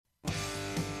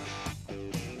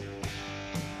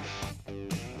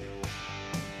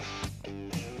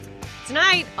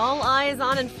Tonight, all eyes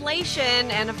on inflation,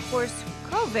 and of course,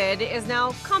 COVID is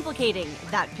now complicating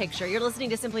that picture. You're listening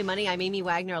to Simply Money. I'm Amy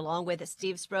Wagner along with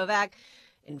Steve Sprovak.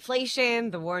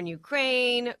 Inflation, the war in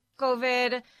Ukraine,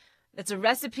 COVID. It's a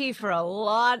recipe for a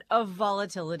lot of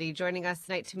volatility. Joining us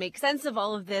tonight to make sense of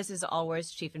all of this is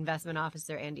Allworth's Chief Investment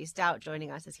Officer, Andy Stout, joining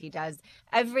us as he does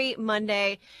every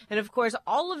Monday. And of course,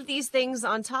 all of these things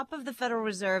on top of the Federal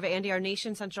Reserve, Andy, our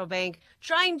nation's central bank,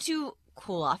 trying to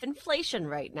cool off inflation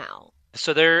right now.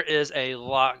 So there is a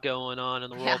lot going on in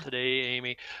the world today,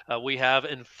 Amy. We have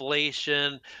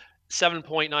inflation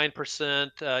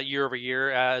 7.9% year over year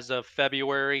as of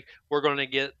February. We're going to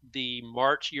get the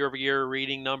March year over year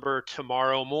reading number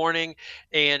tomorrow morning,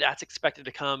 and that's expected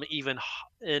to come even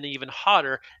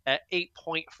hotter at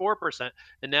 8.4%.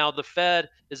 And now the Fed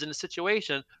is in a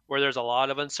situation where there's a lot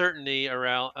of uncertainty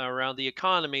around the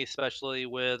economy, especially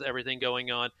with everything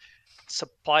going on,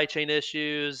 supply chain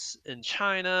issues in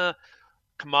China,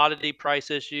 commodity price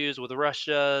issues with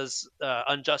Russia's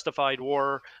unjustified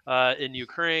war in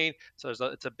Ukraine. So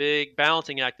it's a big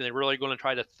balancing act, and they're really going to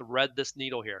try to thread this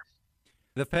needle here.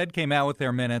 The Fed came out with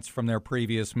their minutes from their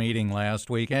previous meeting last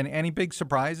week. And any big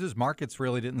surprises? Markets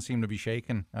really didn't seem to be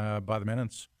shaken by the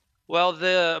minutes. Well,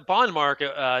 the bond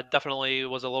market definitely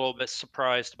was a little bit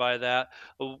surprised by that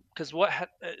because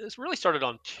it's really started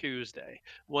on Tuesday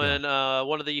when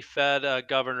one of the Fed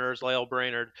governors, Lael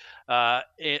Brainerd,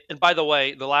 and by the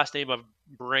way, the last name of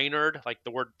Brainerd, like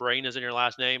the word brain is in your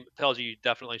last name, tells you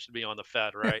definitely should be on the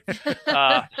Fed, right?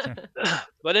 uh,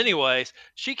 but anyways,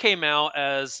 she came out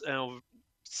as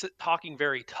talking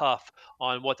very tough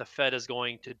on what the Fed is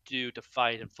going to do to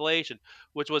fight inflation,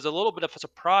 which was a little bit of a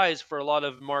surprise for a lot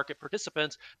of market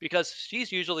participants because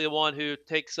she's usually the one who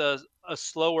takes a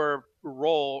slower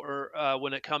role or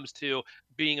when it comes to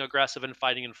being aggressive and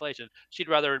fighting inflation. She'd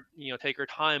rather take her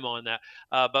time on that.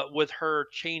 But with her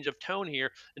change of tone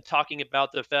here and talking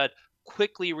about the Fed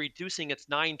quickly reducing its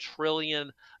 $9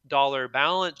 trillion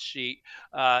balance sheet,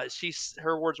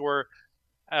 her words were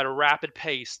at a rapid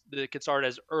pace that could start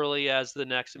as early as the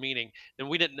next meeting. And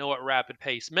we didn't know what rapid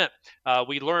pace meant.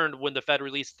 We learned when the Fed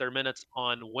released their minutes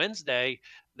on Wednesday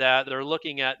that they're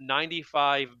looking at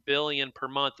 95 billion per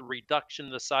month reduction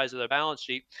in the size of the balance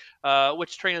sheet,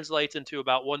 which translates into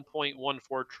about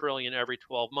 1.14 trillion every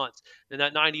 12 months. And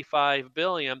that 95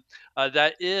 billion,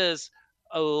 that is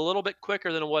a little bit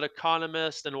quicker than what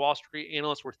economists and Wall Street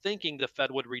analysts were thinking the Fed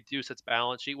would reduce its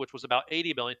balance sheet, which was about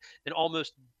 80 billion, and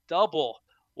almost double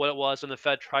what it was when the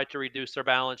Fed tried to reduce their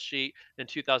balance sheet in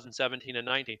 2017 and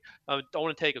 19. I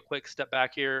want to take a quick step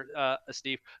back here,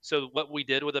 Steve. So what we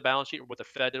did with the balance sheet, what the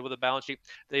Fed did with the balance sheet,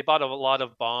 they bought a lot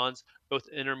of bonds, both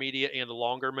intermediate and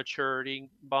longer maturity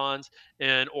bonds,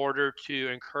 in order to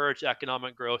encourage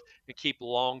economic growth and keep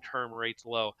long-term rates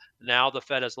low. Now the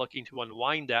Fed is looking to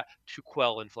unwind that to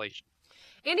quell inflation.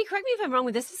 Andy, correct me if I'm wrong,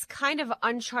 but this is kind of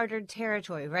uncharted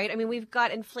territory, right? I mean, we've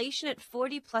got inflation at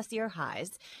 40-plus year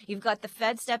highs. You've got the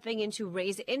Fed stepping in to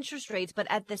raise interest rates, but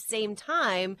at the same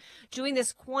time doing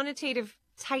this quantitative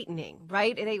tightening,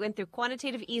 right? They went through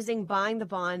quantitative easing, buying the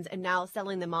bonds, and now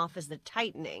selling them off as the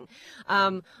tightening.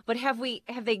 But have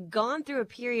they gone through a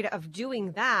period of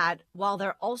doing that while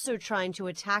they're also trying to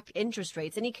attack interest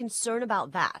rates? Any concern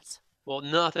about that? Well,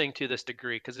 nothing to this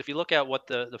degree, because if you look at what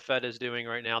the Fed is doing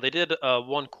right now, they did a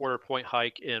 1/4 point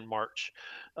hike in March,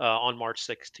 on March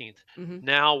 16th. Mm-hmm.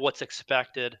 Now, what's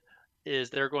expected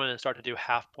is they're going to start to do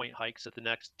half point hikes at the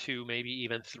next two, maybe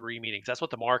even three meetings. That's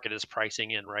what the market is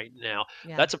pricing in right now.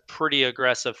 Yeah. That's a pretty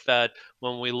aggressive Fed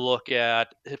when we look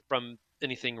at it from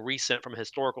anything recent from a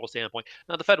historical standpoint.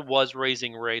 Now, the Fed was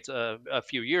raising rates a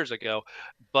few years ago,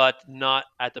 but not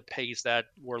at the pace that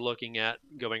we're looking at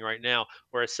going right now,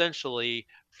 where essentially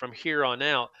from here on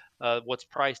out, what's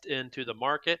priced into the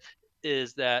market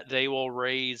is that they will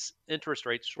raise interest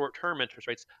rates, short-term interest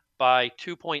rates, by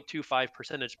 2.25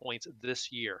 percentage points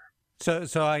this year.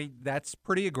 That's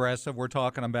pretty aggressive. We're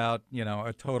talking about,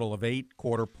 a total of 8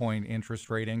 quarter-point interest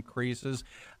rate increases.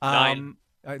 9.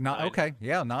 Okay,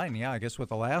 yeah, 9. Yeah, I guess with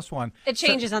the last one. It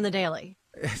changes on the daily.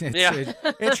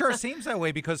 It sure seems that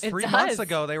way because 3 months does.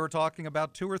 ago they were talking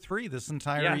about 2 or 3 this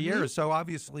entire year. So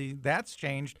obviously that's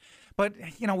changed. But,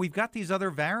 we've got these other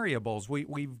variables.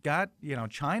 We've got,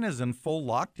 China's in full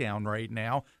lockdown right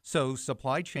now. So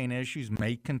supply chain issues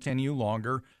may continue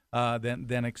longer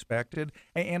than expected.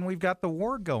 And we've got the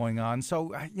war going on.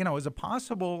 So, is it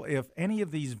possible if any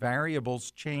of these variables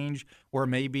change or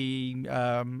maybe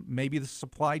the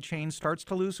supply chain starts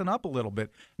to loosen up a little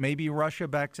bit? Maybe Russia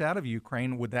backs out of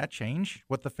Ukraine. Would that change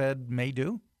what the Fed may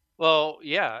do? Well,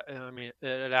 yeah, I mean,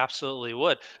 it absolutely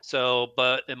would. So,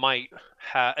 but it might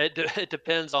it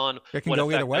depends on It can what go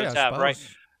either effect way, I those have, right?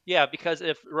 suppose. Yeah, because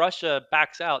if Russia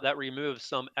backs out, that removes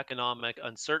some economic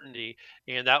uncertainty,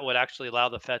 and that would actually allow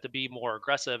the Fed to be more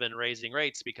aggressive in raising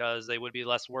rates because they would be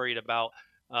less worried about,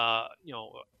 you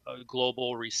know, a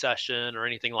global recession or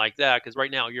anything like that. Because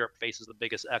right now Europe faces the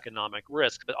biggest economic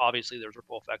risk, but obviously there's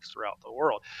ripple effects throughout the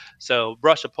world. So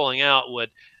Russia pulling out would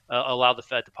allow the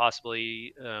Fed to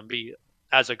possibly be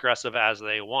as aggressive as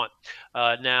they want.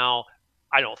 Now,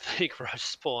 I don't think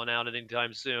Russia's pulling out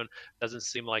anytime soon. Doesn't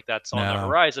seem like that's on the No.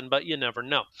 horizon, but you never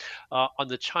know. On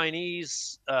the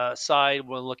Chinese side,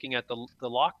 when looking at the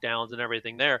lockdowns and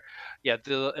everything there, yeah,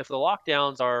 if the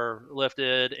lockdowns are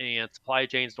lifted and supply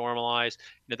chains normalize,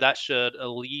 that should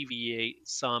alleviate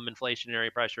some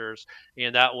inflationary pressures,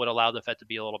 and that would allow the Fed to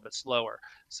be a little bit slower.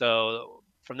 So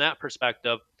from that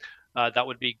perspective, that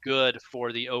would be good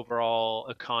for the overall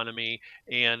economy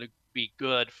and be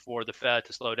good for the Fed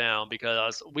to slow down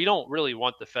because we don't really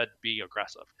want the Fed to be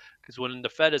aggressive. Because when the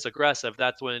Fed is aggressive,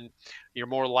 that's when you're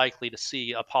more likely to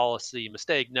see a policy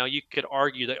mistake. Now, you could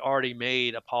argue they already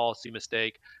made a policy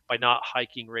mistake by not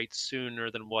hiking rates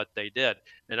sooner than what they did.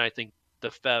 And I think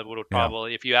the Fed would Yeah.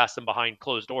 probably, if you ask them behind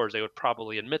closed doors, they would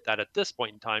probably admit that at this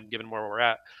point in time, given where we're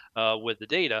at with the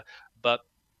data. But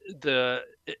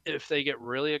if they get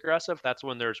really aggressive, that's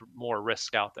when there's more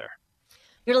risk out there.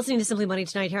 You're listening to Simply Money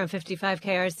tonight here on 55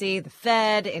 KRC, the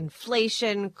Fed,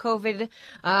 inflation, COVID,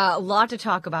 a lot to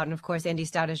talk about. And of course, Andy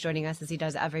Stout is joining us as he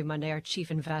does every Monday, our Chief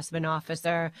Investment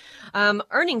Officer.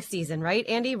 Earnings season, right,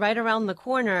 Andy? Right around the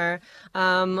corner.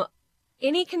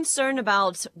 Any concern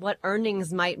about what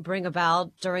earnings might bring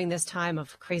about during this time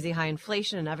of crazy high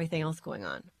inflation and everything else going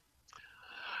on?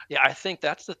 Yeah, I think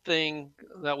that's the thing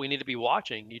that we need to be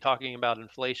watching. You talking about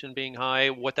inflation being high,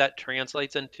 what that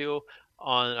translates into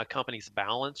on a company's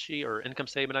balance sheet or income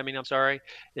statement, I'm sorry,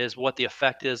 is what the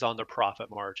effect is on their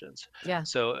profit margins. Yeah.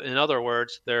 So, in other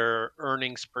words, their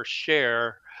earnings per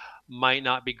share might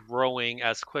not be growing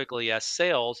as quickly as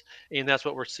sales, and that's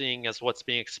what we're seeing as what's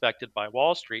being expected by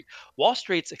Wall Street. Wall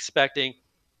Street's expecting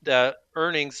the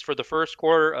earnings for the first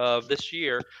quarter of this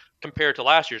year compared to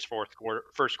last year's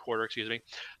first quarter, excuse me,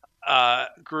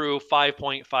 grew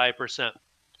 5.5%.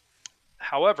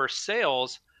 However,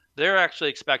 sales, they're actually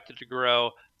expected to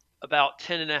grow about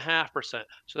 10.5%.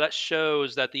 So that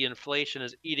shows that the inflation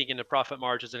is eating into profit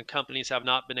margins and companies have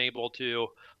not been able to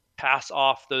pass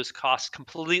off those costs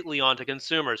completely onto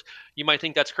consumers. You might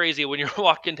think that's crazy when you're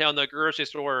walking down the grocery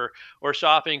store or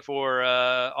shopping for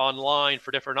online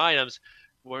for different items.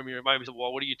 Where you might be,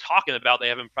 well, what are you talking about? They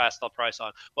haven't passed the price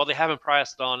on. Well, they haven't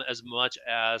priced on as much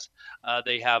as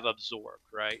they have absorbed,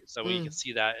 right? So we can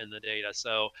see that in the data.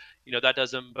 So that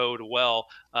doesn't bode well,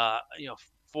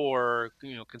 for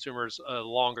consumers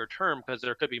longer term because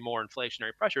there could be more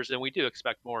inflationary pressures, and we do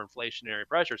expect more inflationary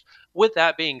pressures. With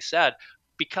that being said,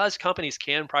 because companies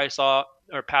can price off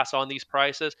or pass on these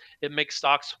prices, it makes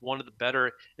stocks one of the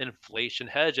better inflation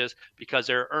hedges because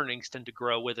their earnings tend to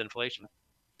grow with inflation.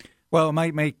 Well, it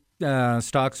might make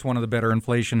stocks one of the better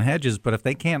inflation hedges, but if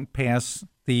they can't pass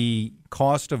the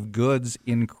cost of goods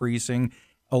increasing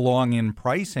along in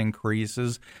price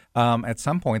increases, at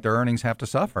some point their earnings have to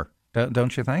suffer,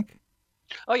 don't you think?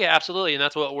 Oh yeah, absolutely, and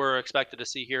that's what we're expected to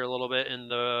see here a little bit in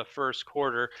the first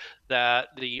quarter, that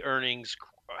the earnings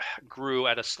grew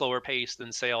at a slower pace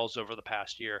than sales over the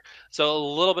past year. So a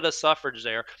little bit of suffrage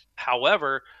there.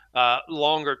 However,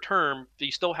 longer term,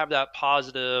 you still have that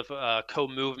positive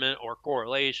co-movement or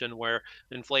correlation where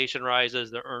inflation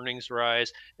rises, the earnings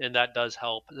rise, and that does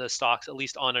help the stocks at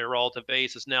least on a relative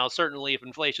basis. Now, certainly, if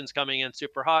inflation's coming in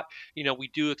super hot, we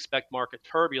do expect market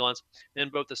turbulence in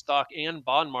both the stock and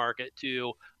bond market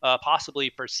to possibly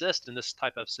persist in this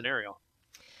type of scenario.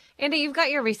 Andy, you've got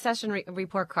your recession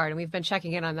report card, and we've been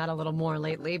checking in on that a little more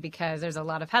lately because there's a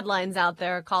lot of headlines out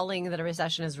there calling that a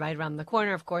recession is right around the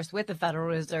corner, of course, with the Federal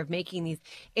Reserve making these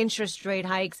interest rate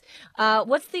hikes.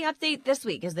 What's the update this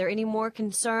week? Is there any more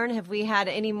concern? Have we had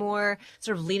any more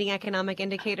sort of leading economic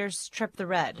indicators trip the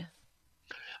red?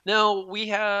 No, we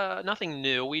have nothing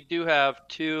new. We do have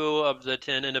 2 of the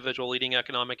 10 individual leading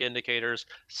economic indicators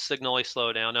signal a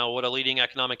slowdown. Now, what a leading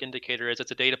economic indicator is,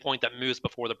 it's a data point that moves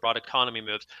before the broad economy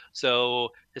moves. So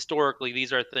historically,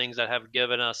 these are things that have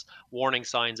given us warning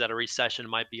signs that a recession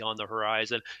might be on the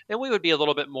horizon. And we would be a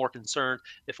little bit more concerned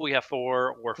if we have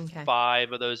 4 or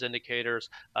 5 of those indicators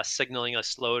signaling a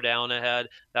slowdown ahead.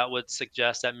 That would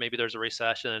suggest that maybe there's a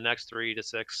recession in the next 3 to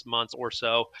 6 months or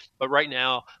so. But right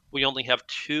now, we only have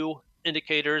 2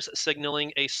 indicators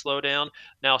signaling a slowdown.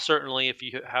 Now, certainly, if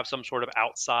you have some sort of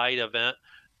outside event,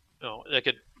 it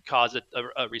could cause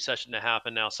a recession to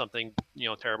happen. Now something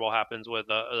terrible happens with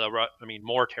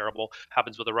more terrible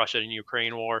happens with the Russia and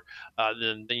Ukraine war,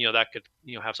 then that could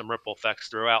have some ripple effects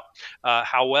throughout.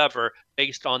 However,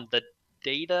 based on the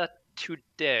data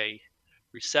today,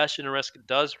 recession risk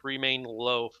does remain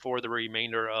low for the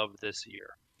remainder of this year.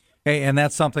 Hey, and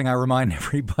that's something I remind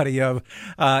everybody of.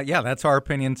 That's our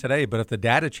opinion today. But if the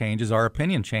data changes, our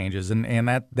opinion changes, and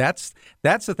that's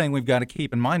the thing we've got to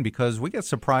keep in mind, because we get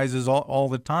surprises all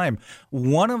the time.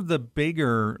 One of the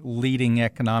bigger leading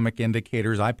economic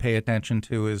indicators I pay attention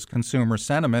to is consumer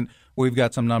sentiment. We've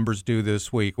got some numbers due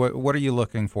this week. What are you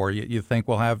looking for? You think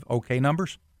we'll have okay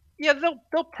numbers? Yeah,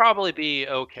 they'll probably be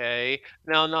okay.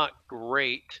 Now, not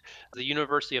great. The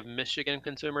University of Michigan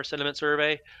Consumer Sentiment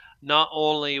Survey, not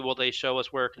only will they show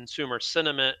us where consumer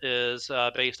sentiment is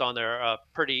based on their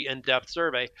pretty in-depth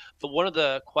survey, but one of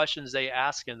the questions they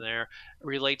ask in there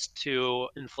relates to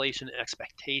inflation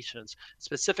expectations.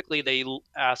 Specifically, they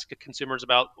ask consumers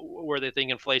about where they think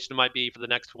inflation might be for the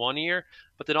next 1 year,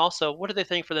 but then also what do they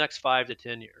think for the next 5 to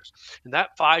 10 years? And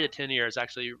that 5 to 10 years is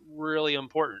actually really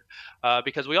important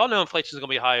because we all know inflation is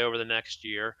going to be high over the next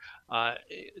year.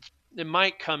 It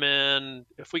might come in,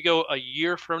 if we go a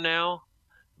year from now,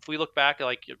 if we look back at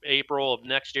like April of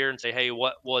next year and say, hey,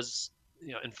 what was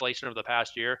inflation of the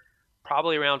past year?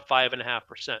 Probably around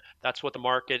 5.5%. That's what the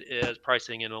market is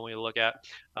pricing in when we look at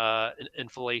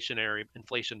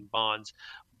inflation bonds.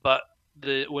 But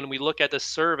when we look at this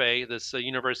survey, this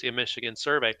University of Michigan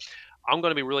survey, I'm going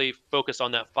to be really focused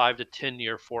on that 5 to 10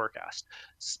 year forecast.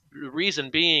 The reason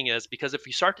being is because if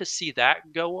you start to see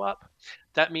that go up,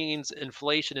 that means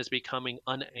inflation is becoming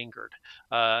unanchored.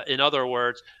 In other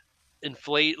words,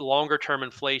 longer term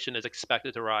inflation is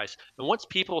expected to rise. And once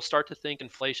people start to think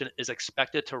inflation is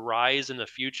expected to rise in the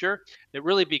future, it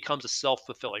really becomes a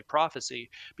self-fulfilling prophecy,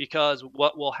 because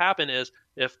what will happen is,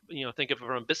 if think of it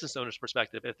from a business owner's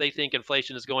perspective, if they think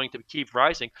inflation is going to keep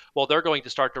rising, well, they're going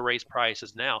to start to raise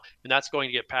prices now, and that's going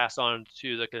to get passed on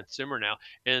to the consumer now.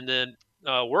 And then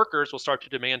workers will start to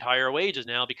demand higher wages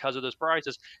now because of those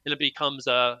prices, and it becomes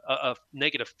a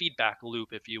negative feedback loop,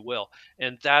 if you will.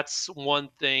 And that's one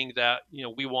thing that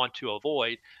we want to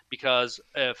avoid, because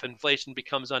if inflation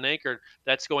becomes unanchored,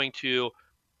 that's going to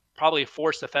probably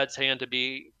force the Fed's hand to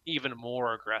be even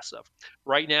more aggressive.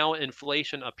 Right now,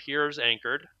 inflation appears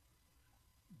anchored,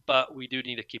 but we do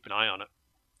need to keep an eye on it.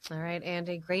 All right,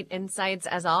 Andy, great insights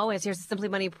as always. Here's a Simply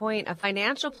Money point: a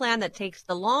financial plan that takes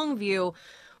the long view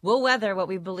will weather what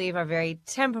we believe are very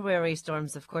temporary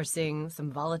storms. Of course, seeing some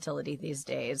volatility these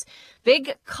days.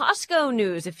 Big Costco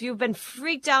news. If you've been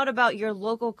freaked out about your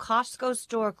local Costco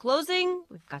store closing,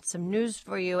 we've got some news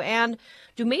for you. And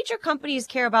do major companies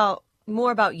care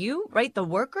more about you, right, the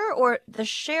worker, or the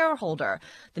shareholder?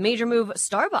 The major move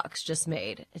Starbucks just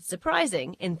made. It's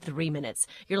surprising in 3 minutes.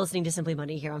 You're listening to Simply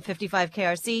Money here on 55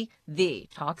 KRC, the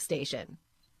talk station.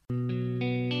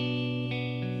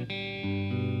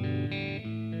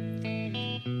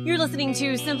 You're listening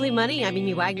to Simply Money. I'm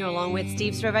Amy Wagner along with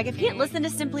Steve Sprovach. If you can't listen to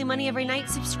Simply Money every night,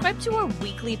 subscribe to our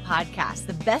weekly podcast.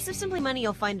 The best of Simply Money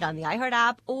you'll find on the iHeart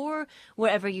app or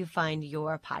wherever you find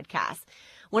your podcasts.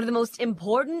 One of the most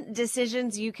important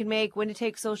decisions you can make when to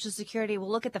take Social Security. We'll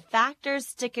look at the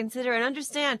factors to consider and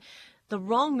understand the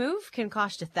wrong move can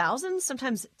cost you thousands,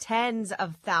 sometimes tens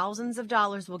of thousands of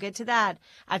dollars. We'll get to that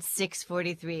at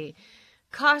 6:43.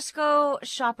 Costco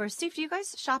shoppers. Steve, do you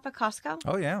guys shop at Costco?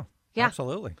 Oh, yeah. Yeah,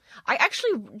 absolutely. I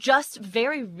actually just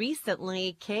very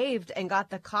recently caved and got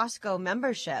the Costco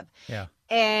membership. Yeah.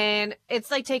 And it's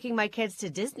like taking my kids to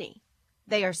Disney.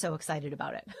 They are so excited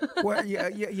about it. Well,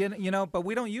 yeah, but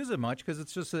we don't use it much because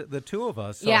it's just the two of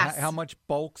us. So yes. How much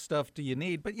bulk stuff do you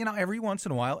need? But, every once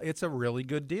in a while, it's a really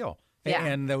good deal. Yeah.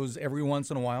 And those every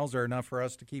once in a whiles are enough for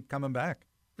us to keep coming back.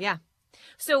 Yeah.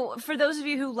 So for those of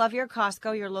you who love your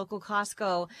Costco, your local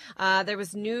Costco, there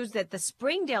was news that the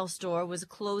Springdale store was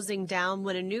closing down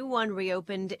when a new one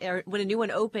opened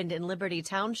in Liberty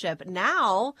Township.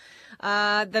 Now,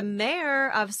 the mayor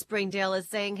of Springdale is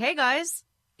saying, hey, guys,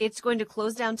 it's going to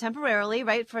close down temporarily,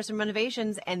 right, for some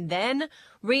renovations and then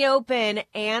reopen.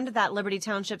 And that Liberty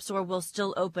Township store will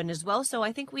still open as well. So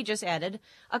I think we just added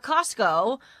a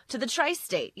Costco to the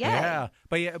tri-state. Yay. Yeah.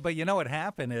 But what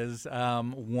happened is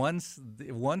once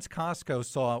Costco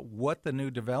saw what the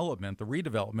new development, the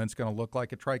redevelopment's going to look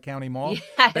like at Tri-County Mall,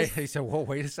 yes. they said, well,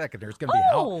 wait a second. There's going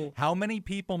to be how many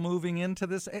people moving into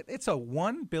this? It's a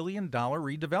 $1 billion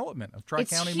redevelopment of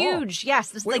Tri-County Mall. It's huge. Yes.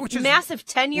 This massive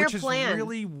 10-year plan. Which is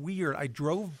really weird. I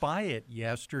drove by it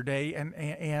yesterday,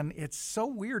 and it's so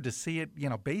weird to see it,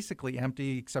 basically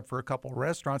empty except for a couple of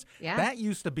restaurants. Yeah. That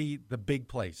used to be the big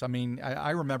place. I mean,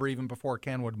 I remember even before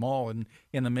Kenwood Mall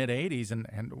in the mid '80s, and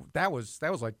that was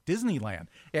like Disneyland.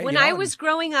 When I was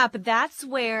growing up, that's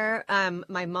where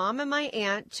my mom and my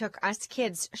aunt took us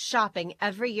kids shopping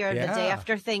every year the day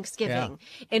after Thanksgiving,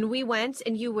 and we went,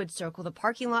 and you would circle the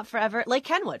parking lot forever, like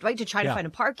Kenwood, right, to try to find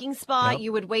a parking spot.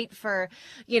 You would wait for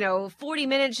 40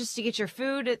 minutes just to get your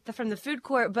food from the food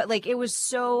court, but like it was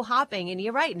so hopping. And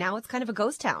you're right, now it's kind of a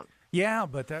ghost town. Yeah,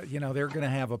 but they're going to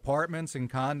have apartments and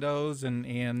condos,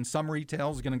 and some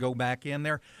retail is going to go back in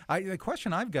there. The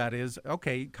question I've got is,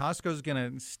 okay, Costco's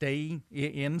going to stay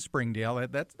in Springdale.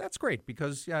 That's great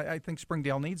because I think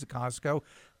Springdale needs a Costco,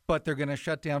 but they're going to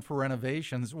shut down for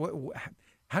renovations.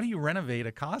 How do you renovate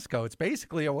a Costco? It's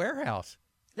basically a warehouse.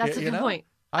 That's a good point.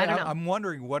 I don't know. I'm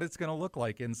wondering what it's going to look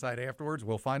like inside afterwards.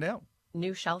 We'll find out.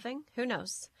 New shelving? Who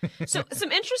knows? So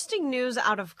some interesting news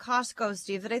out of Costco,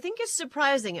 Steve, that I think is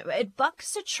surprising. It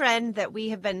bucks a trend that we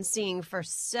have been seeing for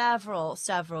several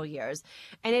years.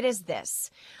 And it is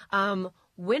this.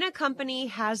 When a company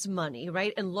has money,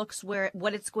 right, and looks what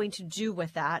it's going to do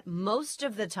with that, most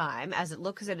of the time, as it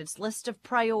looks at its list of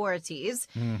priorities,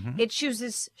 it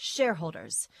chooses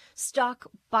shareholders. Stock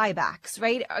buybacks,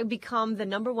 right, become the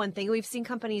number one thing. We've seen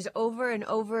companies over and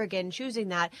over again choosing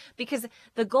that because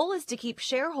the goal is to keep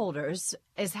shareholders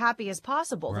as happy as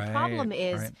possible. Right, the problem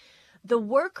is the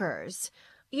workers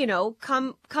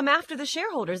come after the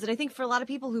shareholders. And I think for a lot of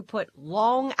people who put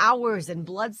long hours and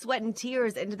blood, sweat, and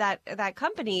tears into that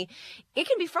company, it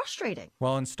can be frustrating.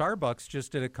 Well, and Starbucks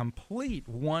just did a complete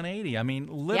 180. I mean,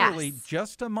 literally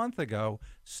just a month ago,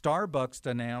 Starbucks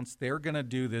announced they're going to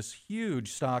do this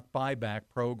huge stock buyback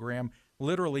program,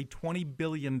 literally $20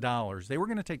 billion. They were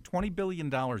going to take $20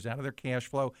 billion out of their cash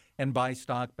flow and buy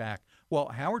stock back. Well,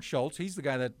 Howard Schultz, he's the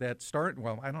guy that started,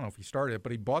 well, I don't know if he started it,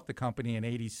 but he bought the company in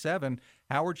 '87.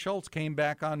 Howard Schultz came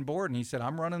back on board and he said,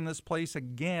 I'm running this place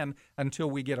again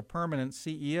until we get a permanent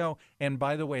CEO. And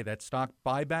by the way, that stock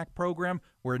buyback program,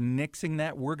 we're nixing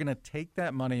that. We're going to take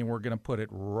that money and we're going to put it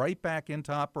right back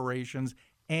into operations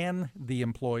and the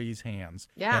employees' hands.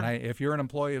 Yeah. And if you're an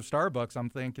employee of Starbucks, I'm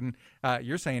thinking,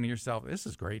 you're saying to yourself, this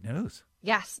is great news.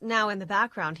 Yes. Now, in the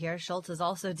background here, Schultz is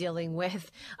also dealing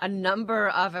with a number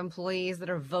of employees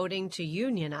that are voting to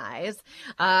unionize.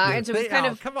 And so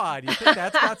it's come on. You think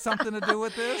that's got something to do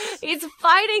with this? He's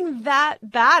fighting that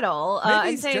battle.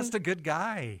 Maybe he's just a good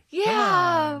guy.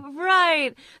 Yeah,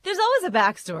 right. There's always a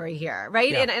backstory here, right?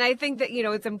 Yeah. And I think that,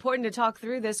 it's important to talk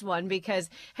through this one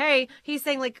because, hey, he's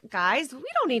saying, like, guys, we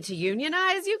don't need to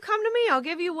unionize. You come to me. I'll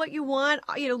give you what you want.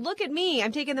 Look at me.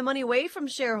 I'm taking the money away from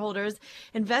shareholders,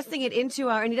 investing it into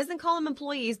and he doesn't call them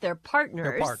employees, they're partners.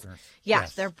 They're partners.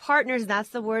 Yes, they're partners. That's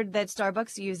the word that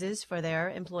Starbucks uses for their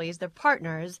employees. They're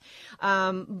partners.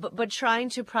 But trying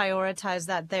to prioritize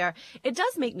that there. It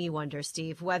does make me wonder,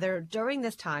 Steve, whether during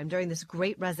this time, during this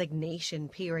great resignation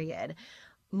period,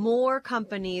 more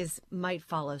companies might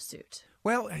follow suit.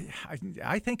 Well,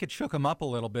 I think it shook them up a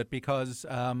little bit because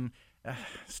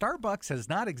Starbucks has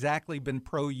not exactly been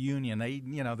pro-union.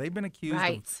 They've been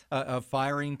accused of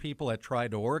firing people that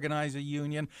tried to organize a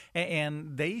union,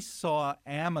 and they saw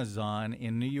Amazon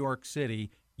in New York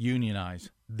City unionize.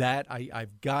 That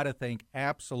I've got to think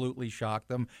absolutely shocked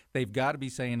them. They've got to be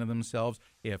saying to themselves,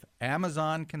 if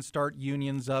Amazon can start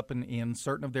unions up in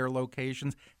certain of their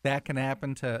locations, that can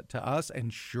happen to us.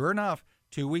 And sure enough,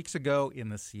 2 weeks ago in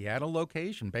the Seattle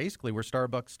location, basically where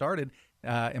Starbucks started,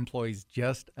 employees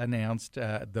just announced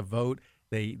the vote.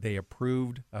 They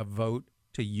approved a vote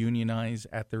to unionize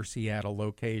at their Seattle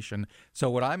location. So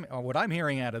what I'm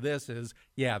hearing out of this is,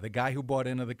 the guy who bought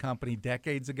into the company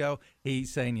decades ago,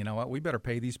 he's saying, you know what, we better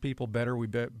pay these people better. We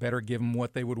better give them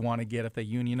what they would want to get if they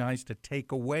unionize to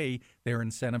take away their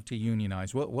incentive to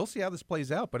unionize. We'll see how this plays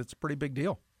out, but it's a pretty big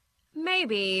deal.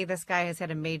 Maybe this guy has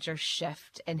had a major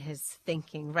shift in his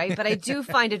thinking, right? But I do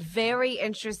find it very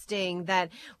interesting that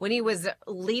when he was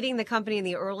leading the company in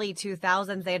the early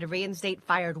 2000s, they had to reinstate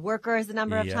fired workers a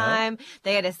number of times.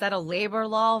 They had to settle labor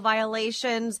law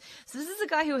violations. So this is a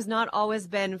guy who has not always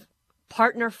been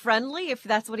partner friendly, if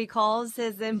that's what he calls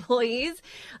his employees.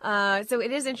 So it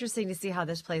is interesting to see how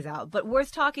this plays out, but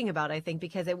worth talking about, I think,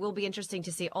 because it will be interesting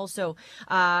to see also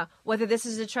whether this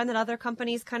is a trend that other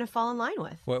companies kind of fall in line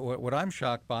with. What I'm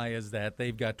shocked by is that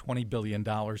they've got $20 billion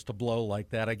to blow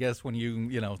like that. I guess when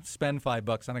you spend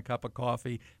 $5 on a cup of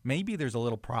coffee, maybe there's a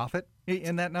little profit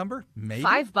in that number. Maybe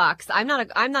 $5. I'm not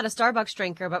a Starbucks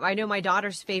drinker, but I know my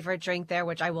daughter's favorite drink there,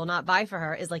 which I will not buy for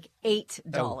her, is like $8.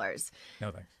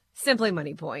 No thanks. Simply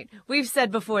Money Point. We've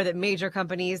said before that major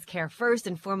companies care first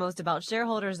and foremost about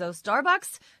shareholders, though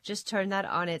Starbucks just turned that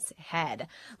on its head.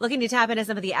 Looking to tap into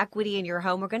some of the equity in your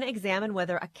home, we're going to examine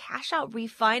whether a cash-out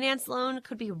refinance loan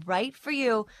could be right for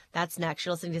you. That's next.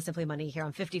 You're listening to Simply Money here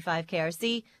on 55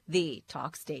 KRC, the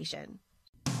talk station.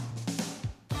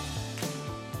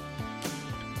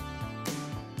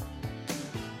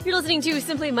 You're listening to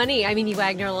Simply Money. I'm Amy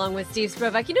Wagner along with Steve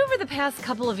Sprovak. You know, over the past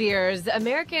couple of years,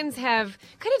 Americans have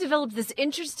kind of developed this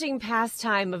interesting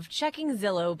pastime of checking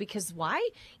Zillow because why?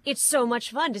 It's so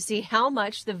much fun to see how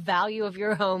much the value of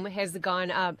your home has gone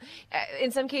up.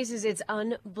 In some cases, it's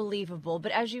unbelievable.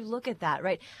 But as you look at that,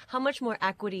 right, how much more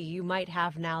equity you might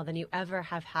have now than you ever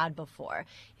have had before.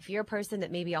 If you're a person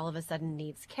that maybe all of a sudden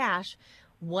needs cash,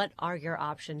 what are your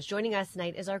options? Joining us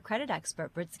tonight is our credit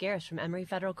expert, Britt Scaris from Emory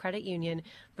Federal Credit Union.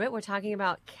 Britt, we're talking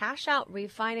about cash out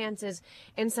refinances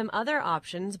and some other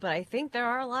options, but I think there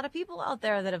are a lot of people out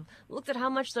there that have looked at how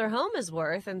much their home is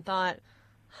worth and thought,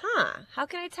 how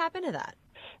can I tap into that?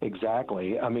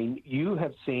 Exactly. I mean, you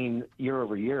have seen year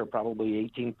over year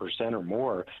probably 18% or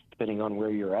more, depending on where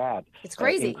you're at. It's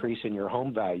crazy. Increase in your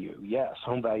home value. Yes,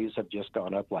 home values have just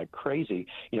gone up like crazy.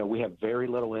 You know, we have very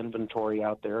little inventory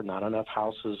out there, not enough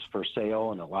houses for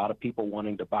sale, and a lot of people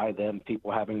wanting to buy them,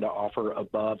 people having to offer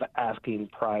above asking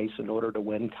price in order to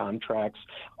win contracts.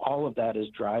 All of that is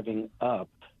driving up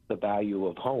the value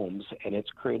of homes, and it's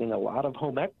creating a lot of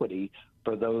home equity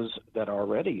for those that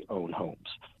already own homes.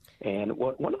 And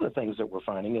one of the things that we're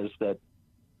finding is that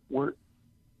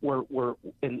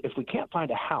and if we can't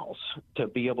find a house to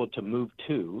be able to move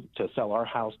to sell our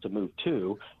house to move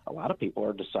to, a lot of people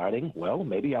are deciding, well,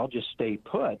 maybe I'll just stay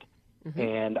put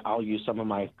and I'll use some of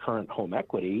my current home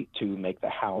equity to make the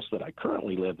house that I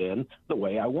currently live in the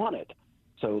way I want it.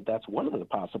 So that's one of the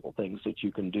possible things that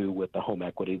you can do with the home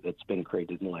equity that's been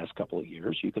created in the last couple of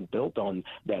years. You can build on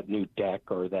that new deck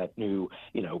or that new,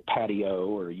 patio,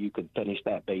 or you could finish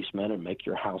that basement and make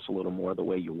your house a little more the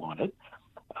way you want it.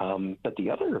 But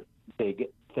the other big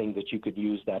thing that you could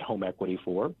use that home equity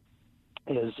for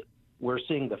is we're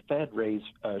seeing the Fed raise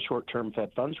short-term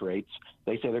Fed funds rates.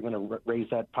 They say they're going to raise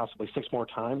that possibly 6 more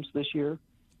times this year.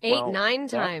 9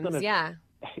 times, yeah.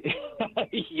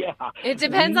 Yeah. It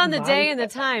depends on the day and the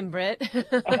time, Britt.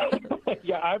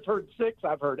 Yeah, I've heard 6,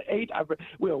 I've heard 8.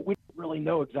 We don't really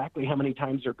know exactly how many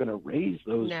times they're going to raise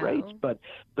those rates, but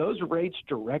those rates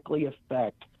directly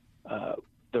affect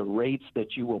the rates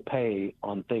that you will pay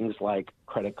on things like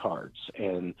credit cards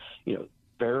and,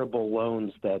 variable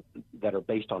loans that are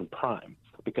based on prime,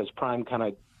 because prime kind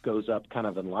of goes up kind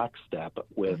of in lockstep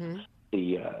with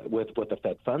with what the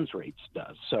Fed funds rates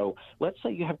does. So let's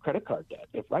say you have credit card debt.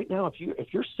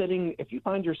 If you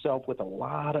find yourself with a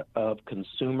lot of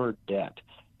consumer debt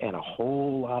and a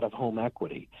whole lot of home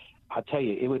equity, I'll tell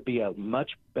you, it would be a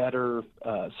much better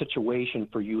situation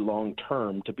for you long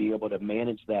term to be able to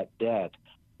manage that debt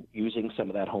using some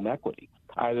of that home equity,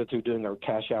 either through doing a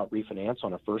cash out refinance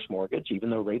on a first mortgage,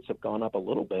 even though rates have gone up a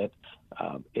little bit.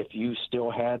 If you still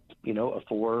had, a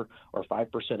 4 or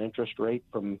 5% interest rate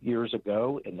from years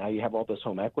ago, and now you have all this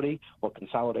home equity, well,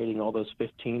 consolidating all those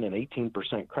 15 and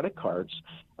 18% credit cards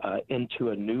into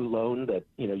a new loan that,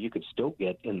 you could still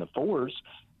get in the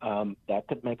 4s, that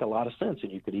could make a lot of sense.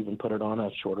 And you could even put it on a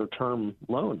shorter term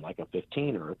loan, like a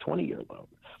 15 or a 20-year loan,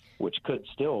 which could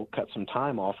still cut some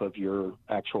time off of your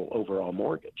actual overall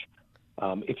mortgage.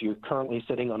 If you're currently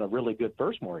sitting on a really good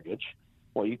first mortgage,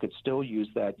 well, you could still use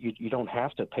that. You don't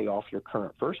have to pay off your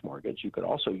current first mortgage. You could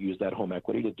also use that home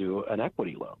equity to do an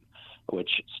equity loan, which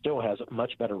still has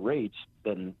much better rates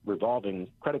than revolving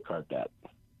credit card debt.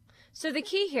 So the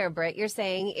key here, Britt, you're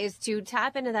saying, is to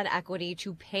tap into that equity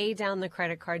to pay down the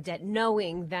credit card debt,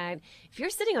 knowing that if you're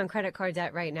sitting on credit card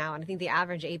debt right now, and I think the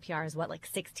average APR is like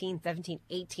 16, 17,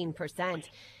 18%,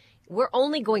 we're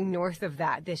only going north of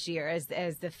that this year as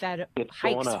the Fed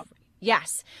hikes. Going up.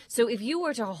 Yes. So if you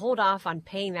were to hold off on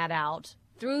paying that out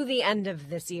through the end of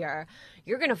this year,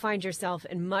 you're going to find yourself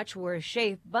in much worse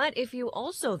shape. But if you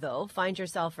also, though, find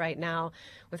yourself right now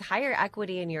with higher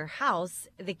equity in your house,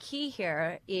 the key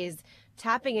here is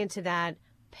tapping into that,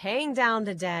 paying down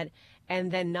the debt, and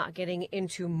then not getting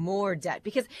into more debt.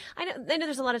 Because I know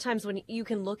there's a lot of times when you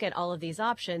can look at all of these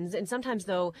options, and sometimes,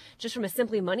 though, just from a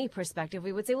Simply Money perspective,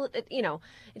 we would say, well, it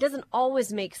doesn't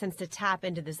always make sense to tap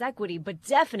into this equity, but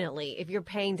definitely if you're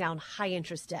paying down high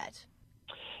interest debt.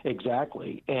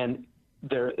 Exactly. And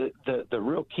the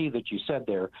real key that you said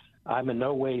there, I'm in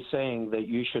no way saying that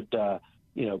you should,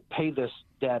 pay this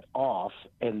debt off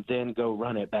and then go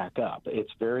run it back up.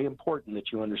 It's very important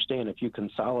that you understand if you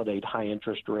consolidate high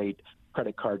interest rate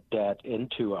credit card debt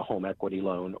into a home equity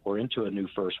loan or into a new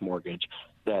first mortgage,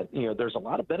 that, there's a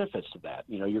lot of benefits to that.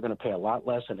 You're going to pay a lot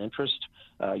less in interest.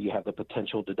 You have the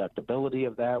potential deductibility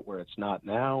of that where it's not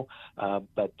now.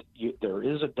 But there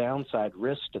is a downside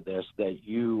risk to this that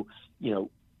you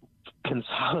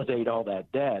consolidate all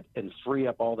that debt and free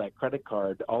up all those credit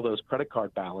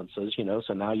card balances,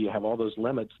 so now you have all those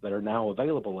limits that are now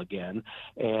available again.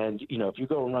 And, if you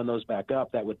go and run those back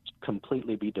up, that would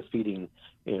completely be defeating,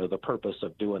 the purpose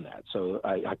of doing that. So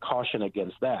I caution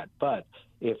against that. But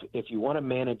if you want to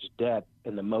manage debt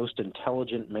in the most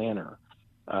intelligent manner,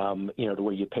 to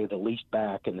where you pay the least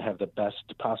back and have the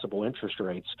best possible interest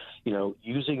rates,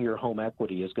 using your home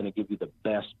equity is going to give you the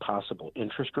best possible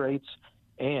interest rates.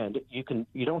 And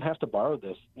you don't have to borrow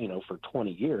this, for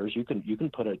 20 years. You can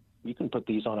put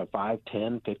these on a 5,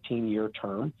 10, 15-year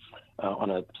term on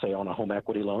a home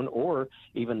equity loan, or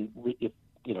even if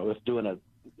doing a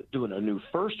new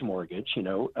first mortgage,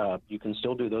 you can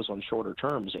still do those on shorter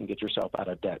terms and get yourself out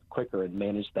of debt quicker and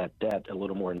manage that debt a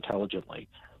little more intelligently.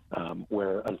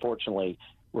 Where unfortunately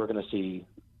we're going to see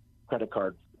credit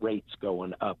card rates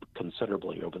going up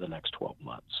considerably over the next 12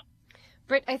 months.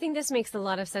 Britt, I think this makes a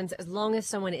lot of sense as long as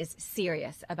someone is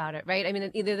serious about it, right? I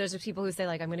mean, either there's people who say,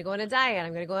 like, I'm going to go on a diet,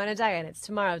 it's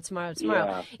tomorrow.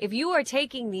 Yeah. If you are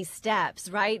taking these steps,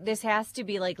 right, this has to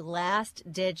be like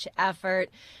last-ditch effort.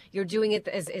 You're doing it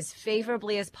as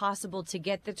favorably as possible to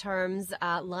get the terms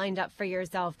lined up for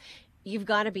yourself. You've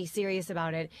got to be serious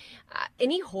about it.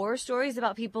 Any horror stories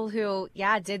about people who,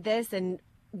 did this and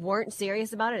weren't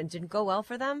serious about it and didn't go well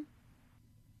for them?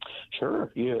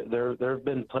 Sure. There have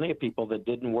been plenty of people that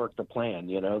didn't work the plan.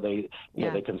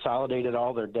 They consolidated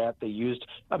all their debt. They used,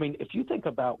 if you think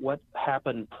about what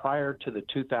happened prior to the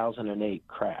 2008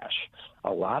 crash,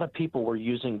 a lot of people were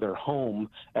using their home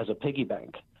as a piggy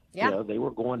bank. Yeah. They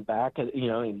were going back,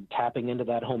 and tapping into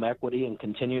that home equity and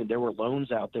continuing. There were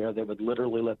loans out there that would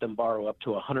literally let them borrow up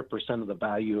to 100% of the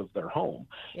value of their home.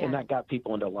 Yeah. And that got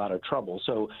people into a lot of trouble.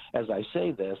 So as I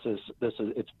say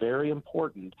it's very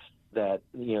important that,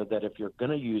 that if you're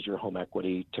going to use your home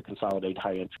equity to consolidate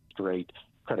high interest rate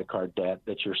credit card debt,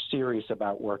 that you're serious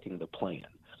about working the plan.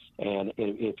 And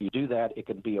if you do that, it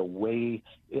can be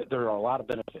there are a lot of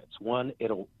benefits. One,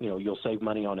 you'll save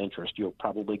money on interest. You'll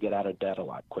probably get out of debt a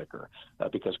lot quicker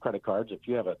because credit cards, if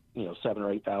you have a, $7,000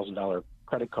 or $8,000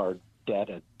 credit card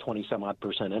debt at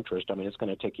 20-some-odd% interest, it's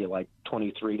going to take you like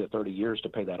 23 to 30 years to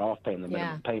pay that off, paying the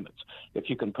minimum payments. If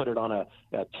you can put it on a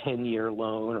 10-year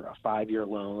loan or a 5-year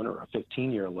loan or a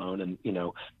 15-year loan, and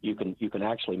you can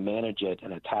actually manage it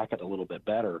and attack it a little bit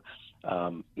better,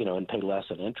 and pay less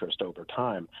in interest over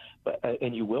time. But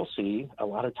and you will see a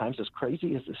lot of times, as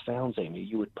crazy as this sounds, Amy,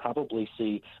 you would probably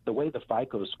see the way the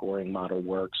FICO scoring model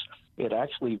works. It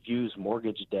actually views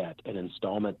mortgage debt and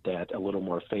installment debt a little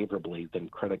more favorably than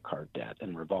credit card debt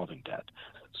and revolving debt.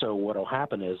 So what will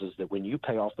happen is that when you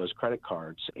pay off those credit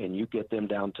cards and you get them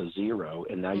down to zero,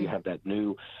 and now you have that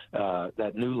new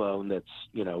loan that's,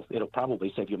 it'll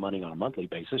probably save you money on a monthly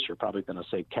basis. You're probably going to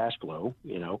save cash flow,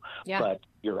 but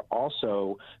you're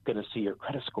also going to see your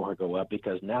credit score go up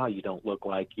because now you don't look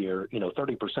like you're,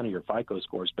 30% of your FICO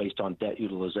score is based on debt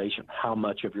utilization. How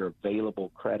much of your available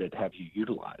credit have you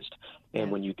utilized?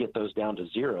 And when you get those down to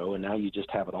zero and now you just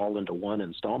have it all into one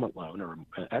installment loan or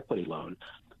an equity loan,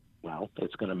 well,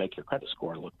 it's going to make your credit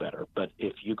score look better. But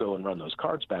if you go and run those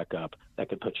cards back up, that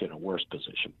could put you in a worse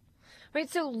position. Right.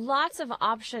 So lots of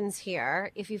options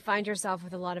here if you find yourself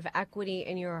with a lot of equity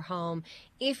in your home,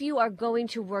 if you are going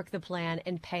to work the plan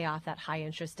and pay off that high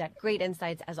interest debt. Great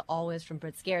insights, as always, from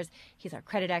Britt Scares. He's our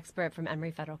credit expert from Emory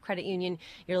Federal Credit Union.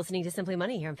 You're listening to Simply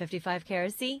Money here on 55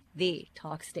 KRC, the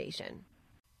talk station.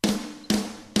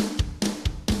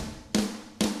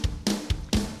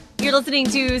 You're listening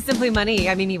to Simply Money.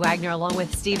 I'm Amy Wagner along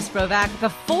with Steve Sprovach. The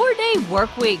 4-day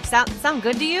work week. Sound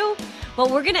good to you? Well,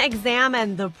 we're going to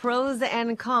examine the pros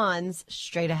and cons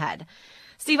straight ahead.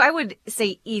 Steve, I would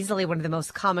say easily one of the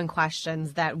most common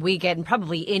questions that we get, and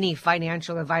probably any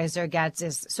financial advisor gets,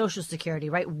 is Social Security,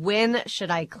 right? When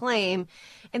should I claim?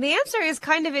 And the answer is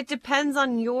it depends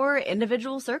on your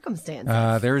individual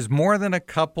circumstances. There's more than a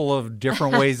couple of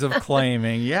different ways of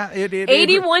claiming. Yeah,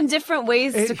 81 different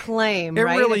ways to claim, it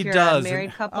right? Really if you're does. A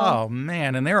married couple. Oh,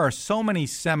 man. And there are so many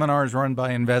seminars run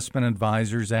by investment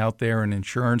advisors out there and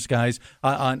insurance guys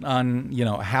on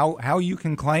how you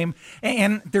can claim.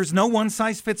 And there's no one size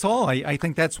size fits all. I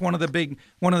think that's one of the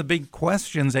big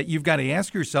questions that you've got to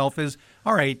ask yourself is,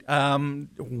 all right,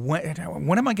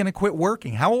 when am I going to quit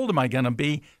working? How old am I going to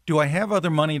be? Do I have other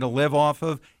money to live off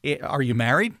of? Are you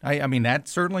married? I mean, that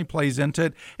certainly plays into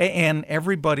it. And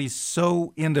everybody's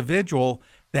so individual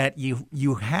that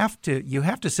you have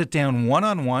to sit down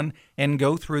one-on-one and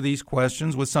go through these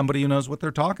questions with somebody who knows what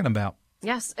they're talking about.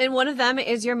 Yes, and one of them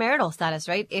is your marital status,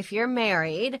 right? If you're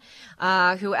married,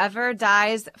 whoever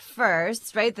dies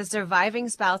first, right, the surviving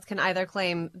spouse can either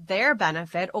claim their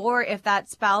benefit, or if that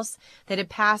spouse that had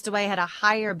passed away had a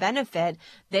higher benefit,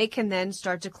 they can then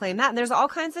start to claim that. And there's all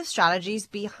kinds of strategies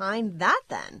behind that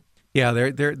then. Yeah,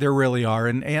 there really are.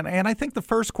 And I think the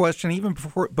first question, even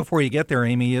before you get there,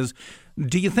 Amy, is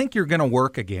do you think you're going to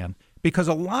work again? Because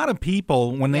a lot of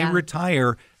people, when they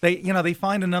retire, they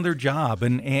find another job,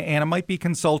 and it might be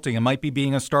consulting, it might be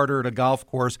being a starter at a golf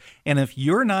course. And if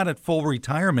you're not at full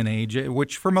retirement age,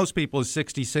 which for most people is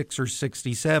 66 or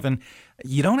 67,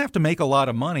 you don't have to make a lot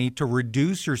of money to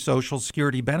reduce your Social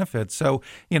Security benefits. So,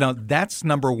 that's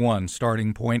number one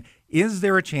starting point. Is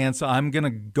there a chance I'm going to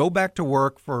go back to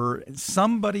work for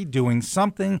somebody doing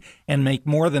something and make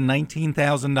more than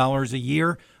 $19,000 a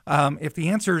year? If the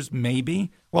answer is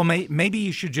maybe, well, maybe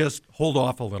you should just hold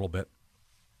off a little bit.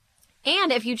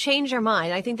 And if you change your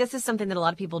mind, I think this is something that a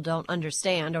lot of people don't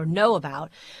understand or know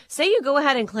about. Say you go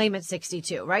ahead and claim at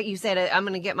 62, right? You said, I'm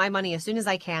going to get my money as soon as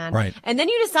I can. Right. And then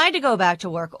you decide to go back to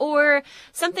work, or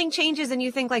something changes and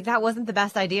you think like that wasn't the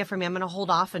best idea for me. I'm going to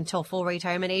hold off until full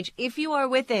retirement age. If you are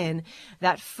within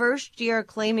that first year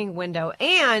claiming window,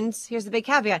 and here's the big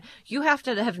caveat, you have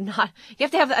to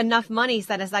have enough money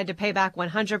set aside to pay back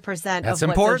 100%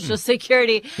 of what Social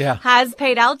Security has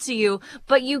paid out to you.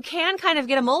 But you can kind of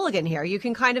get a mulligan here. You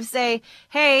can kind of say,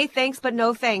 hey, thanks, but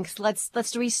no thanks.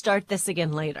 Let's restart this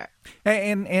again later.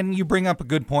 And you bring up a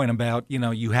good point about,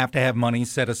 you have to have money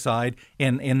set aside.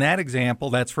 And in that example,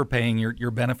 that's for paying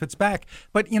your benefits back.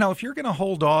 But, if you're going to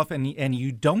hold off and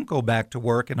you don't go back to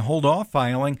work and hold off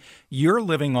filing, you're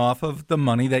living off of the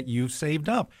money that you've saved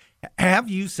up. Have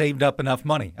you saved up enough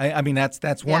money? I mean,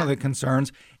 that's one of the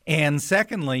concerns. And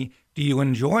secondly, do you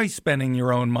enjoy spending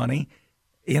your own money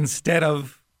instead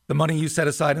of the money you set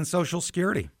aside in Social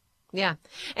Security? Yeah.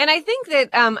 And I think that,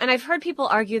 and I've heard people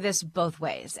argue this both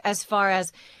ways as far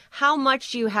as how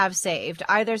much you have saved,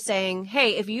 either saying,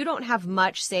 hey, if you don't have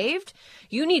much saved,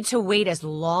 you need to wait as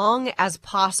long as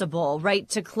possible, right,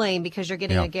 to claim because you're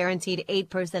getting a guaranteed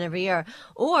 8% every year.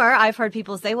 Or I've heard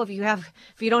people say, well, if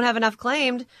you don't have enough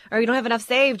claimed or you don't have enough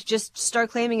saved, just start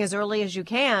claiming as early as you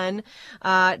can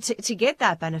to get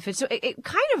that benefit. So it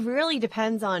kind of really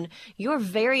depends on your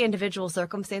very individual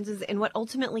circumstances and what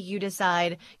ultimately you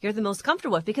decide you're the most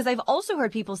comfortable with. Because I've also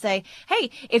heard people say, hey,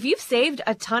 if you've saved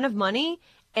a ton of money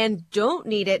and don't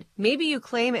need it, maybe you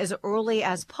claim as early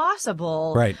as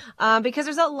possible. Right. Because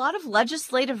there's a lot of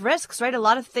legislative risks, right? A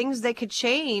lot of things that could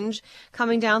change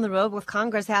coming down the road with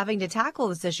Congress having to tackle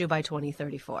this issue by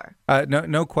 2034.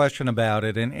 No question about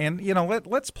it. And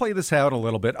let's play this out a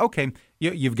little bit. Okay,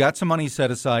 you've got some money set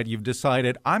aside. You've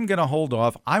decided, I'm going to hold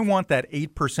off. I want that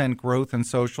 8% growth in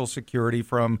Social Security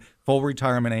from full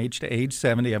retirement age to age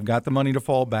 70. I've got the money to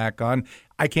fall back on.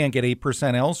 I can't get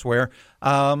 8% elsewhere.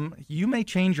 You may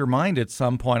change your mind at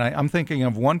some point. I'm thinking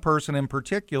of one person in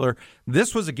particular.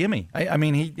 This was a gimme. I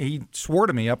mean, he swore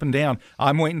to me up and down,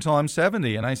 I'm waiting until I'm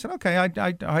 70. And I said, okay,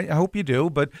 I hope you do,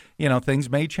 but, things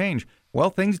may change. Well,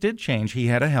 things did change. He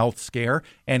had a health scare,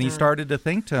 and he started to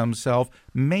think to himself,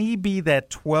 maybe that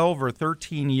 12 or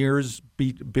 13 years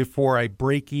before I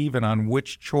break even on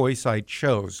which choice I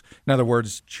chose. In other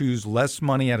words, choose less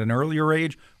money at an earlier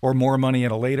age or more money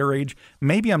at a later age.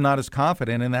 Maybe I'm not as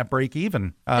confident in that break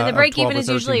even. And the break even is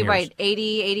usually, right,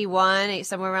 80, 81,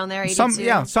 somewhere around there,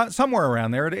 82? Somewhere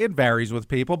around there. It varies with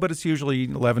people, but it's usually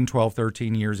 11, 12,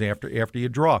 13 years after you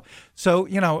draw. So,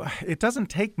 it doesn't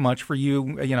take much for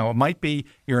you. It might be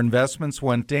your investments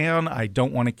went down. I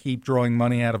don't want to keep drawing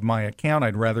money out of my account.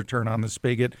 I'd rather turn on the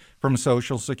spigot from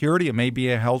Social Security. It may be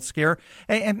a health scare.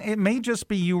 And it may just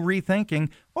be you rethinking,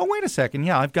 well, wait a second.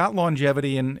 Yeah, I've got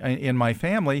longevity in my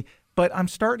family, but I'm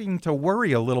starting to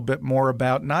worry a little bit more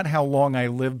about not how long I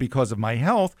live because of my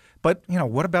health, but,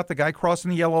 what about the guy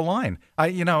crossing the yellow line?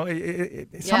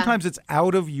 Sometimes it's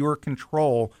out of your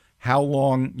control how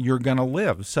long you're going to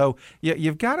live. So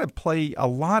you've got to play a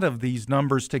lot of these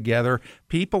numbers together.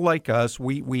 People like us,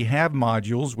 we have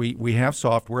modules, we have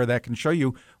software that can show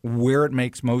you where it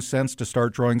makes most sense to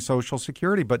start drawing Social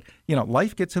Security. But,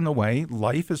 life gets in the way.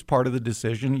 Life is part of the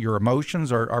decision. Your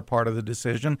emotions are part of the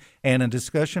decision. And a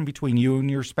discussion between you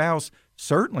and your spouse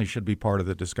certainly should be part of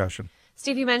the discussion.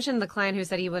 Steve, you mentioned the client who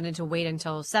said he wanted to wait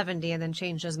until 70 and then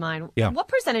changed his mind. Yeah. What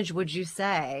percentage would you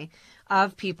say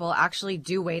of people actually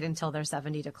do wait until they're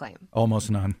 70 to claim?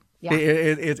 Almost none. Yeah.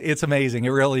 It's amazing. It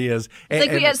really is.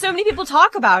 It's like so many people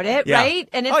talk about it, Yeah. right?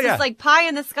 And it's just like pie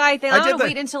in the sky thing. I'm going to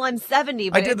wait until I'm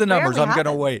 70. But I did the numbers. I'm going to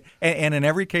happens. wait. And in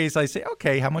every case, I say,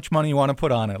 okay, how much money you want to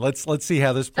put on it? Let's see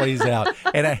how this plays out.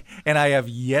 and I have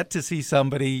yet to see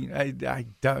somebody. I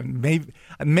don't,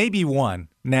 maybe one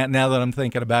now that I'm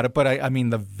thinking about it. But I mean,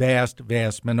 the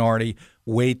vast minority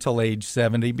wait till age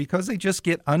 70 because they just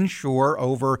get unsure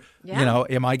over,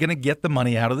 am I going to get the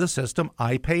money out of the system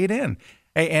I paid in?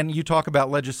 And you talk about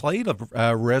legislative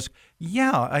risk.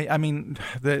 Yeah, I mean,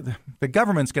 the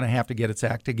government's going to have to get its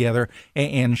act together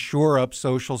and shore up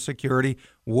Social Security.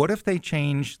 What if they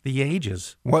change the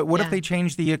ages? What if they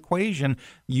change the equation?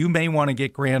 You may want to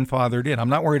get grandfathered in. I'm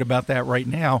not worried about that right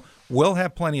now. We'll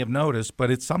have plenty of notice,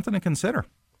 but it's something to consider.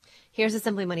 Here's a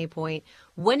Simply Money point.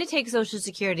 When to take Social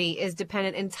Security is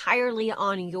dependent entirely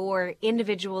on your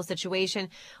individual situation,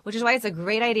 which is why it's a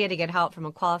great idea to get help from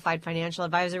a qualified financial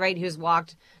advisor, right, who's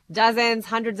walked dozens,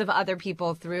 hundreds of other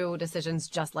people through decisions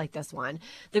just like this one.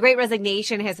 The Great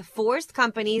Resignation has forced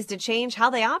companies to change how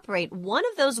they operate. One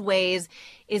of those ways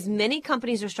is many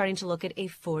companies are starting to look at a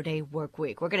 4-day work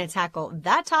week. We're going to tackle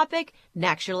that topic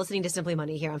next. You're listening to Simply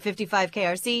Money here on 55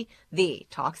 KRC, the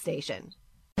talk station.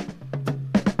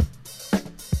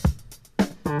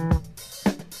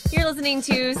 You're listening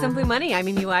to Simply Money. I'm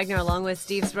Amy Wagner along with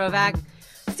Steve Sprovak.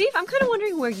 Steve, I'm kind of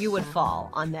wondering where you would fall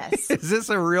on this. Is this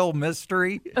a real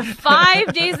mystery?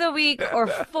 5 days a week or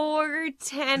 4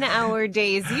 10-hour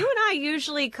days. You and I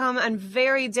usually come on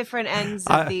very different ends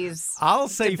of these I'll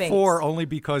say debates. 4 only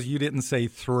because you didn't say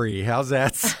 3. How's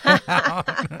that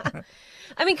sound?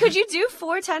 I mean, could you do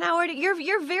 4 10-hour?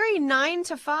 You're very 9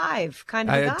 to 5 kind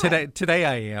of a guy. Today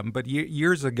I am, but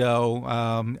years ago,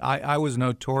 I was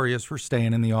notorious for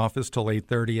staying in the office till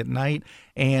 8:30 at night,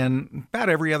 and about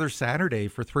every other Saturday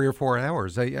for 3 or 4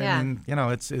 hours. I mean,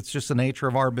 it's just the nature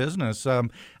of our business.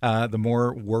 The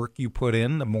more work you put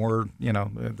in, the more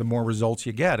the more results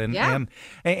you get. And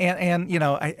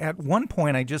at one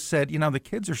point I just said, the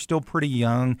kids are still pretty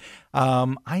young.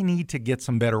 I need to get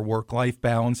some better work-life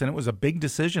balance, and it was a big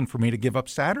decision for me to give up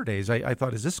Saturdays. I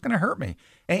thought, is this going to hurt me?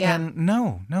 And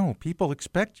no, people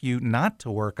expect you not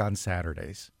to work on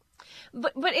Saturdays.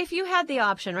 But if you had the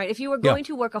option, right, if you were going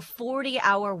to work a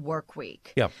 40-hour work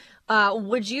week,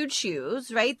 would you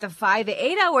choose, right, the 5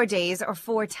 8-hour days or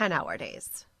 4 10-hour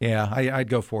days? Yeah, I'd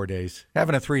go 4 days.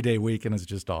 Having a 3-day weekend is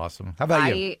just awesome. How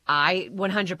about you? I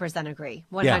 100% agree.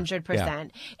 100%. Yeah.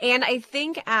 And I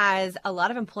think as a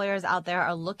lot of employers out there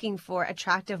are looking for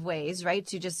attractive ways, right,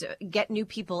 to just get new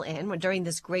people in during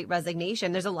this Great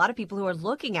Resignation, there's a lot of people who are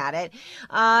looking at it.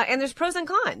 And there's pros and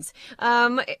cons.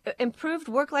 Improved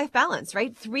work-life balance,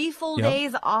 right? 3 full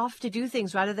days off to do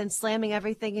things rather than slamming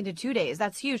everything into 2 days.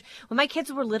 That's huge. When my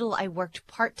kids were little, I worked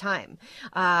part-time.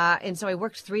 And so I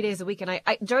worked 3 days a week. And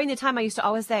I during the time, I used to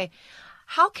always say,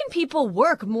 how can people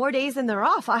work more days than they're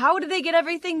off? How do they get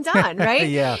everything done,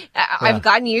 right? I've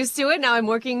gotten used to it. Now I'm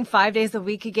working 5 days a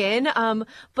week again.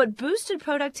 But boosted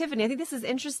productivity, I think this is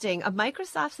interesting. A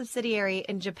Microsoft subsidiary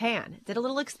in Japan did a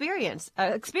little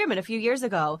experiment a few years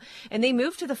ago, and they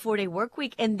moved to the 4-day work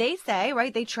week. And they say,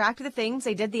 right, they tracked the things,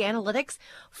 they did the analytics,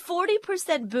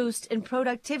 40% boost in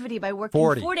productivity by working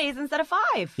 4 days instead of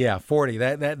 5. Yeah, 40.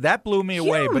 That blew me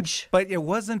away. But it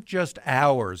wasn't just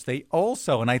hours. They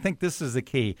also, and I think this is the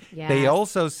key. Yes. They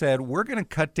also said, we're going to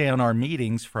cut down our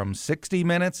meetings from 60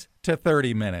 minutes to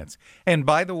 30 minutes. And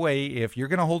by the way, if you're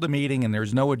going to hold a meeting and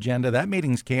there's no agenda, that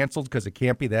meeting's canceled because it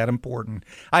can't be that important.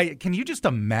 Can you just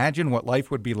imagine what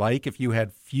life would be like if you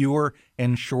had fewer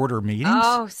and shorter meetings?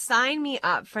 Oh, sign me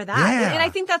up for that. Yeah. And I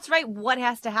think that's right. What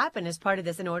has to happen as part of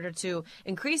this in order to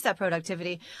increase that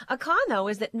productivity? A con, though,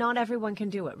 is that not everyone can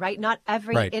do it, right? Not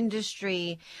every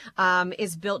industry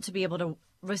is built to be able to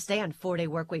withstand 4-day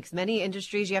work weeks. Many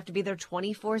industries, you have to be there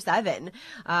 24/7.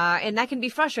 And that can be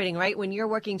frustrating, right? When you're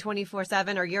working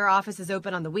 24/7 or your office is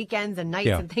open on the weekends and nights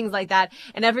and things like that,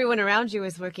 and everyone around you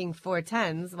is working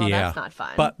 4/10s. Well, that's not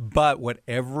fun. But what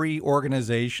every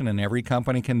organization and every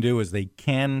company can do is they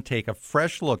can take a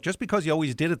fresh look. Just because you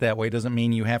always did it that way doesn't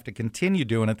mean you have to continue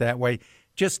doing it that way.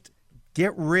 Just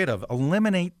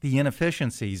eliminate the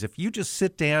inefficiencies. If you just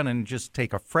sit down and just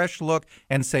take a fresh look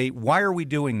and say, why are we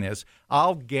doing this?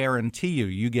 I'll guarantee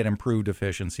you get improved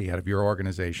efficiency out of your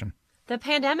organization. The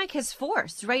pandemic has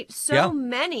forced, right,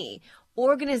 many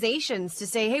organizations to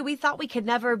say, hey, we thought we could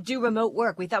never do remote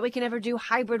work. We thought we could never do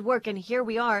hybrid work. And here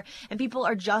we are. And people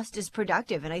are just as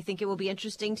productive. And I think it will be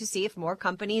interesting to see if more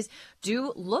companies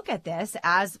do look at this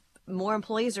as more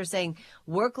employees are saying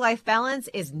work-life balance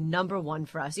is number one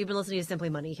for us. You've been listening to Simply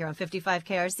Money here on 55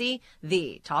 KRC,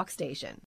 the talk station.